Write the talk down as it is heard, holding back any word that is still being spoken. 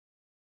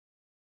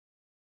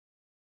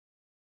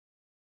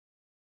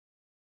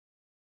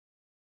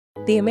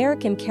The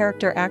American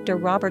character actor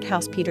Robert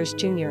House Peters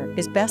Jr.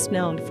 is best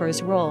known for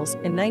his roles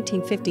in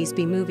 1950s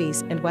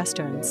B-movies and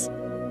westerns.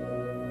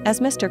 As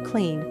Mr.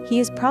 Clean, he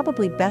is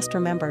probably best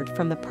remembered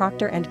from the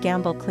Procter &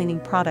 Gamble cleaning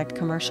product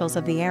commercials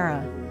of the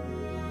era.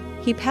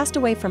 He passed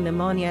away from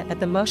pneumonia at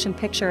the Motion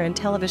Picture and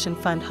Television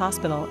Fund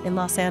Hospital in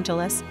Los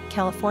Angeles,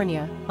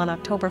 California, on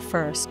October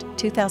 1,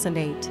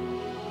 2008.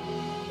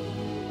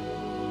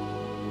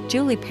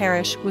 Julie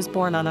Parrish was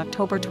born on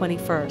October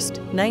 21,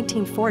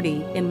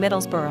 1940, in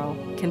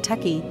Middlesboro,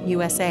 Kentucky,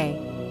 USA.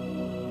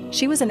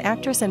 She was an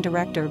actress and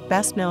director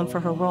best known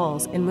for her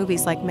roles in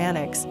movies like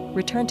Mannix,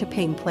 Return to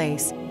Peyton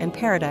Place, and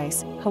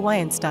Paradise,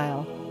 Hawaiian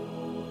Style.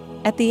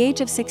 At the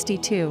age of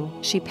 62,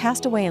 she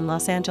passed away in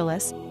Los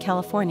Angeles,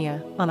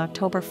 California, on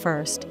October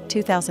 1,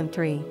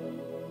 2003.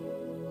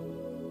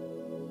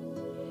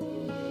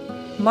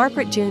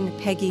 Margaret June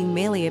Peggy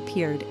Maley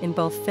appeared in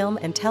both film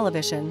and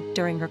television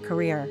during her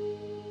career.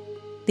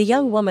 The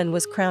young woman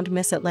was crowned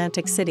Miss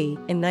Atlantic City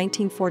in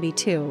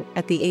 1942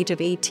 at the age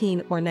of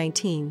 18 or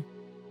 19.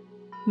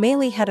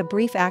 Maley had a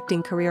brief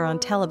acting career on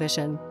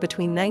television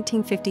between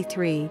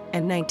 1953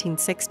 and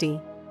 1960.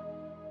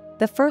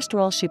 The first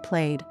role she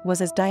played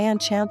was as Diane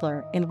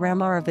Chandler in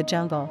Ramar of the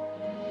Jungle.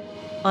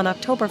 On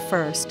October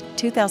 1,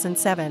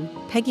 2007,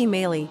 Peggy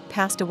Maley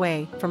passed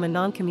away from a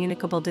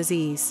non-communicable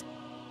disease.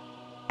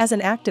 As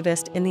an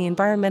activist in the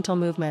environmental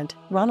movement,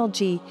 Ronald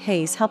G.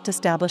 Hayes helped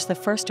establish the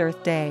first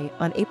Earth Day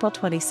on April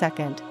 22,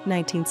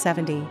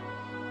 1970.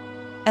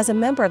 As a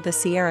member of the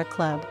Sierra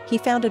Club, he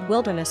founded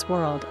Wilderness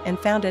World and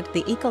founded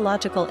the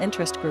ecological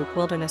interest group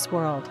Wilderness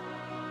World.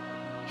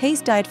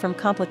 Hayes died from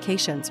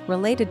complications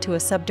related to a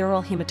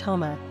subdural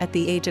hematoma at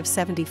the age of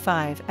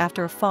 75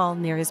 after a fall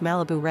near his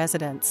Malibu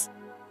residence.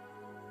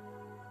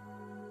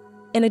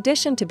 In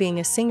addition to being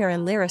a singer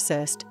and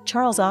lyricist,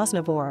 Charles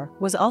Aznavour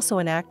was also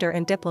an actor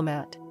and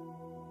diplomat.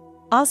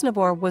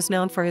 Aznavour was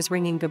known for his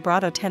ringing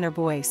vibrato tenor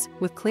voice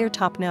with clear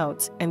top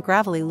notes and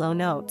gravelly low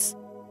notes.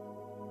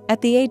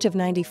 At the age of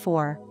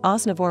 94,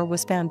 Aznavour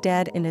was found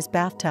dead in his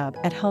bathtub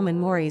at home in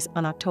Maurice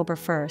on October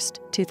 1,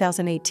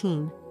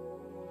 2018.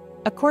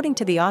 According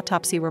to the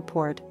autopsy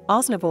report,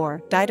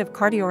 Aznavour died of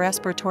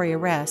cardiorespiratory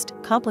arrest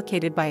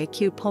complicated by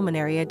acute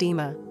pulmonary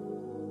edema.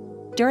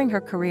 During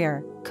her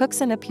career,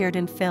 Cookson appeared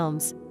in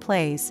films,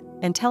 plays,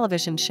 and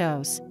television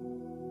shows.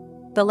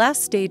 The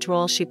last stage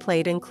roles she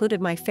played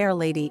included My Fair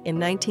Lady in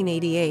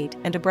 1988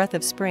 and A Breath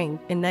of Spring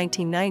in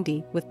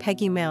 1990 with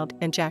Peggy Maley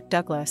and Jack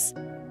Douglas.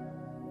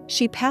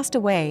 She passed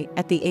away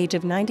at the age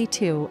of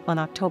 92 on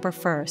October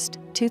 1,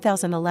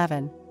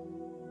 2011.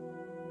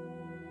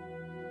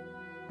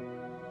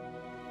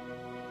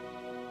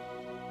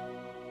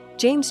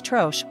 James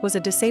Troesh was a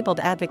disabled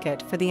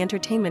advocate for the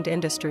entertainment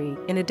industry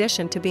in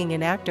addition to being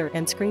an actor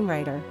and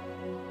screenwriter.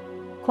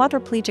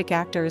 Quadriplegic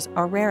actors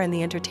are rare in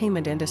the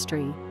entertainment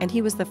industry, and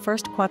he was the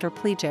first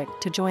quadriplegic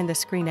to join the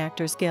Screen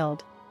Actors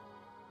Guild.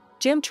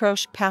 Jim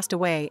Troesh passed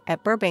away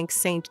at Burbank's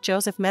St.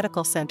 Joseph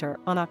Medical Center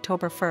on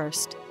October 1.